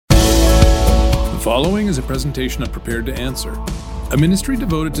following is a presentation of Prepared to Answer, a ministry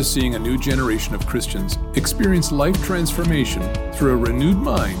devoted to seeing a new generation of Christians experience life transformation through a renewed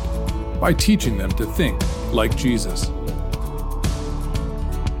mind by teaching them to think like Jesus.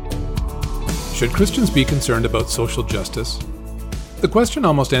 Should Christians be concerned about social justice? The question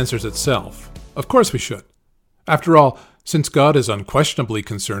almost answers itself. Of course we should. After all, since God is unquestionably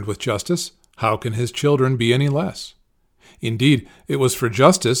concerned with justice, how can his children be any less? Indeed, it was for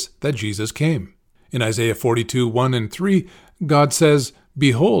justice that Jesus came. In Isaiah 42:1 and 3, God says,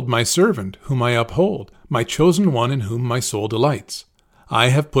 "Behold my servant, whom I uphold, my chosen one in whom my soul delights. I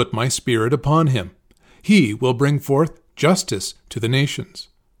have put my spirit upon him. He will bring forth justice to the nations.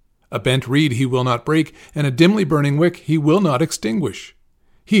 A bent reed he will not break, and a dimly burning wick he will not extinguish.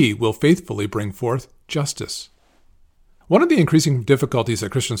 He will faithfully bring forth justice." One of the increasing difficulties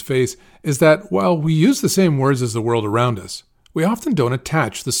that Christians face is that while we use the same words as the world around us, we often don't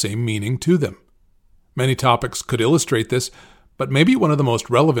attach the same meaning to them. Many topics could illustrate this, but maybe one of the most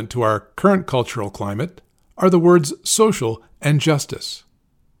relevant to our current cultural climate are the words social and justice.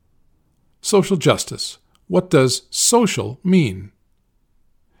 Social justice. What does social mean?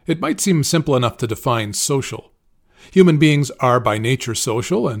 It might seem simple enough to define social. Human beings are by nature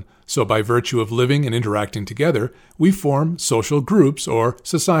social, and so by virtue of living and interacting together, we form social groups or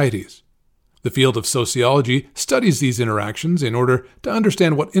societies. The field of sociology studies these interactions in order to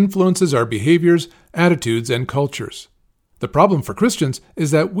understand what influences our behaviors, attitudes, and cultures. The problem for Christians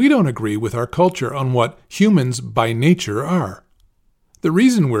is that we don't agree with our culture on what humans by nature are. The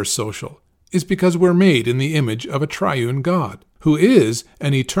reason we're social is because we're made in the image of a triune God, who is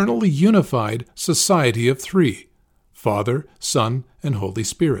an eternally unified society of three: Father, Son, and Holy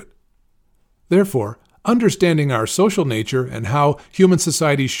Spirit. Therefore, understanding our social nature and how human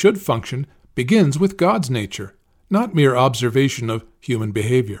society should function begins with God's nature, not mere observation of human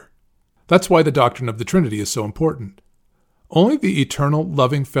behavior. That's why the doctrine of the Trinity is so important. Only the eternal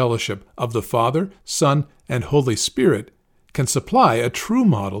loving fellowship of the Father, Son, and Holy Spirit can supply a true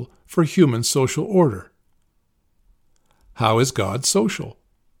model for human social order. How is God social?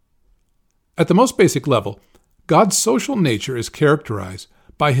 At the most basic level, God's social nature is characterized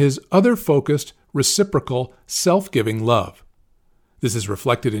by his other-focused, reciprocal, self-giving love. This is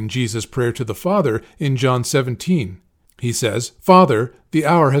reflected in Jesus' prayer to the Father in John 17. He says, "Father, the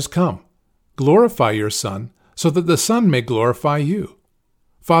hour has come. Glorify your Son, so that the Son may glorify you.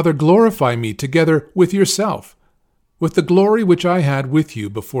 Father, glorify me together with yourself, with the glory which I had with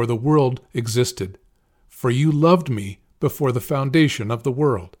you before the world existed. For you loved me before the foundation of the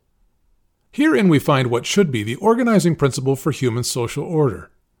world." Herein we find what should be the organizing principle for human social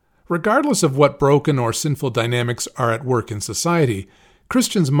order. Regardless of what broken or sinful dynamics are at work in society,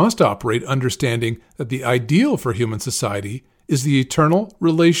 Christians must operate understanding that the ideal for human society is the eternal,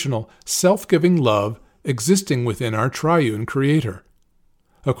 relational, self-giving love existing within our triune Creator.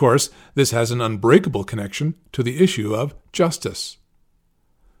 Of course, this has an unbreakable connection to the issue of justice.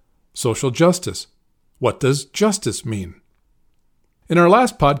 Social justice. What does justice mean? In our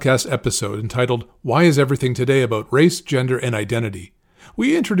last podcast episode entitled, "Why is Everything Today About Race, Gender, and Identity?"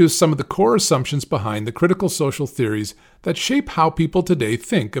 we introduced some of the core assumptions behind the critical social theories that shape how people today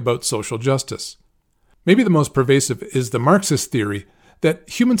think about social justice. Maybe the most pervasive is the Marxist theory that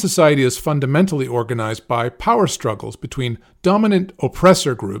human society is fundamentally organized by power struggles between dominant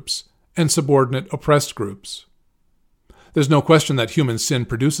oppressor groups and subordinate oppressed groups. There's no question that human sin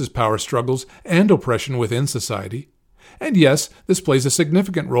produces power struggles and oppression within society. And yes, this plays a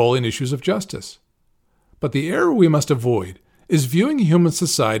significant role in issues of justice. But the error we must avoid is viewing human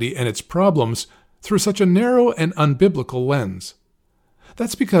society and its problems through such a narrow and unbiblical lens.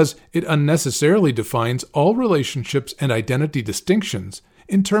 That's because it unnecessarily defines all relationships and identity distinctions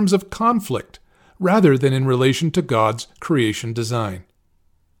in terms of conflict, rather than in relation to God's creation design.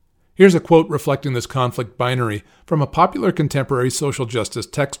 Here's a quote reflecting this conflict binary from a popular contemporary social justice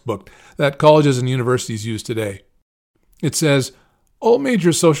textbook that colleges and universities use today. It says, "All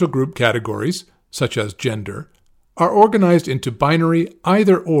major social group categories, such as gender, are organized into binary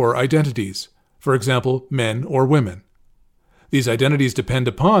either-or identities, for example, men or women. These identities depend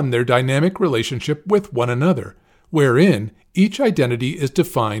upon their dynamic relationship with one another, wherein each identity is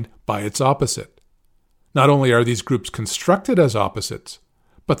defined by its opposite. Not only are these groups constructed as opposites,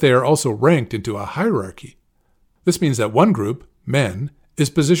 but they are also ranked into a hierarchy. This means that one group, men, is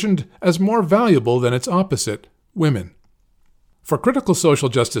positioned as more valuable than its opposite, women." For critical social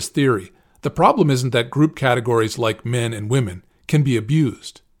justice theory, the problem isn't that group categories like men and women can be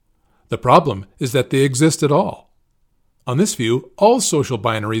abused. The problem is that they exist at all. On this view, all social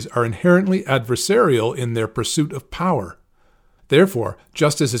binaries are inherently adversarial in their pursuit of power. Therefore,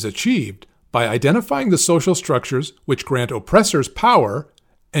 justice is achieved by identifying the social structures which grant oppressors power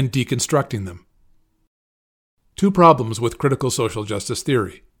and deconstructing them. 2 problems with critical social justice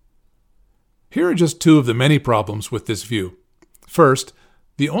theory. Here are just 2 of the many problems with this view. First,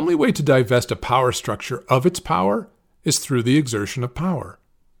 the only way to divest a power structure of its power is through the exertion of power.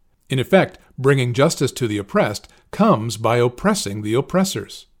 In effect, bringing justice to the oppressed comes by oppressing the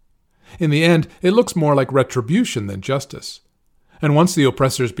oppressors. In the end, it looks more like retribution than justice. And once the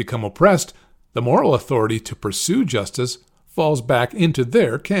oppressors become oppressed, the moral authority to pursue justice falls back into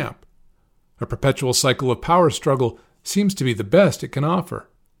their camp. A perpetual cycle of power struggle seems to be the best it can offer.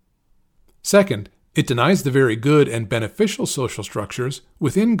 Second, it denies the very good and beneficial social structures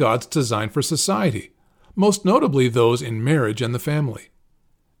within God's design for society, most notably those in marriage and the family.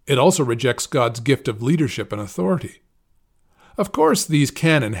 It also rejects God's gift of leadership and authority. Of course, these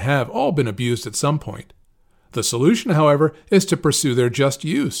can and have all been abused at some point. The solution, however, is to pursue their just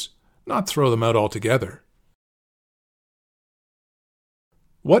use, not throw them out altogether.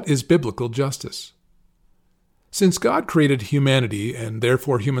 What is biblical justice? Since God created humanity, and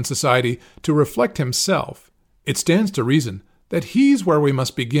therefore human society, to reflect Himself, it stands to reason that He's where we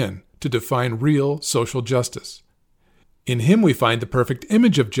must begin to define real social justice. In Him we find the perfect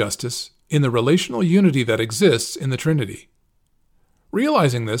image of justice in the relational unity that exists in the Trinity.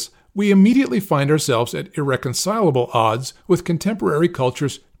 Realizing this, we immediately find ourselves at irreconcilable odds with contemporary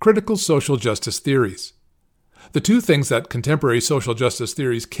culture's critical social justice theories. The 2 things that contemporary social justice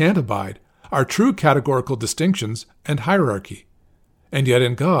theories can't abide are true categorical distinctions and hierarchy. And yet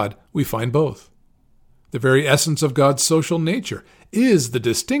in God, we find both. The very essence of God's social nature is the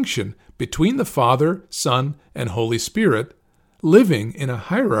distinction between the Father, Son, and Holy Spirit living in a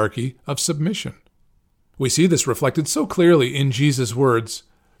hierarchy of submission. We see this reflected so clearly in Jesus' words.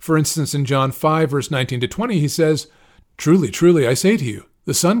 For instance, in John 5, verse 19-20, He says, "Truly, truly, I say to you,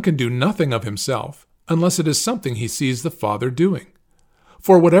 the Son can do nothing of Himself, unless it is something He sees the Father doing.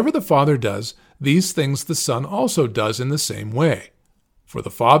 For whatever the Father does, these things the Son also does in the same way. For the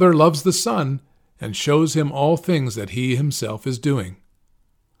Father loves the Son, and shows Him all things that He Himself is doing."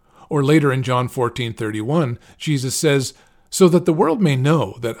 Or later in John 14:31, Jesus says, "So that the world may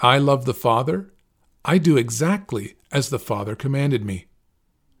know that I love the Father, I do exactly as the Father commanded me."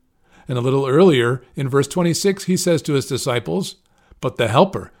 And a little earlier, in verse 26, He says to His disciples, "But the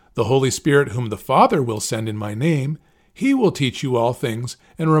Helper, the Holy Spirit whom the Father will send in my name, He will teach you all things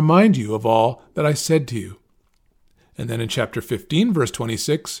and remind you of all that I said to you." And then in chapter 15, verse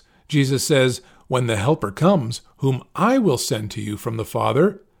 26, Jesus says, "When the Helper comes, whom I will send to you from the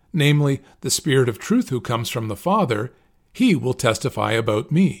Father, namely, the Spirit of truth who comes from the Father, He will testify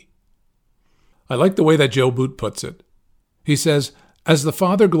about me." I like the way that Joe Boot puts it. He says, "As the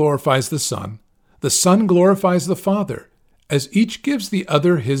Father glorifies the Son glorifies the Father, as each gives the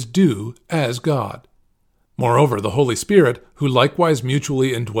other his due as God. Moreover, the Holy Spirit, who likewise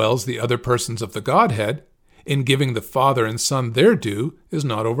mutually indwells the other persons of the Godhead, in giving the Father and Son their due, is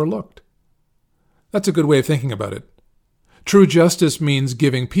not overlooked." That's a good way of thinking about it. True justice means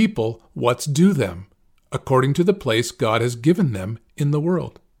giving people what's due them, according to the place God has given them in the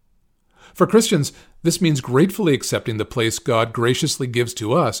world. For Christians, this means gratefully accepting the place God graciously gives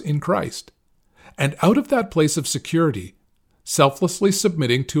to us in Christ, and out of that place of security, selflessly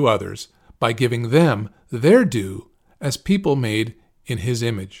submitting to others by giving them their due as people made in His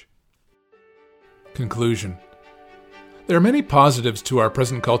image. Conclusion. There are many positives to our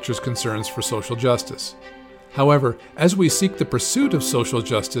present culture's concerns for social justice. However, as we seek the pursuit of social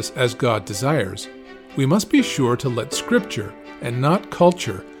justice as God desires, we must be sure to let Scripture and not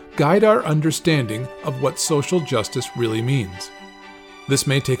culture guide our understanding of what social justice really means. This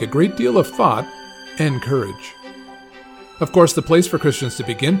may take a great deal of thought and courage. Of course, the place for Christians to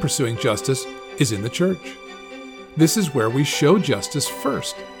begin pursuing justice is in the church. This is where we show justice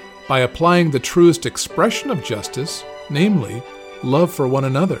first, by applying the truest expression of justice, namely, love for one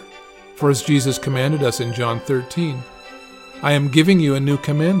another. For as Jesus commanded us in John 13, "I am giving you a new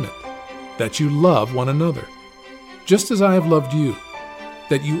commandment, that you love one another, just as I have loved you,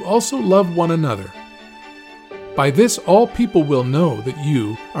 that you also love one another. By this all people will know that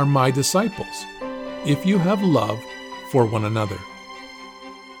you are my disciples, if you have love for one another."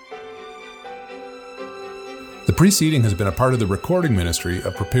 The preceding has been a part of the recording ministry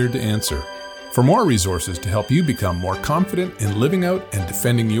of Prepared to Answer. For more resources to help you become more confident in living out and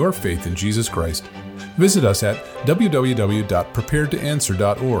defending your faith in Jesus Christ, visit us at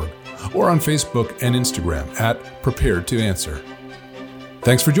www.preparedtoanswer.org or on Facebook and Instagram at Prepared to Answer.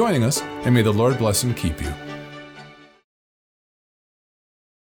 Thanks for joining us, and may the Lord bless and keep you.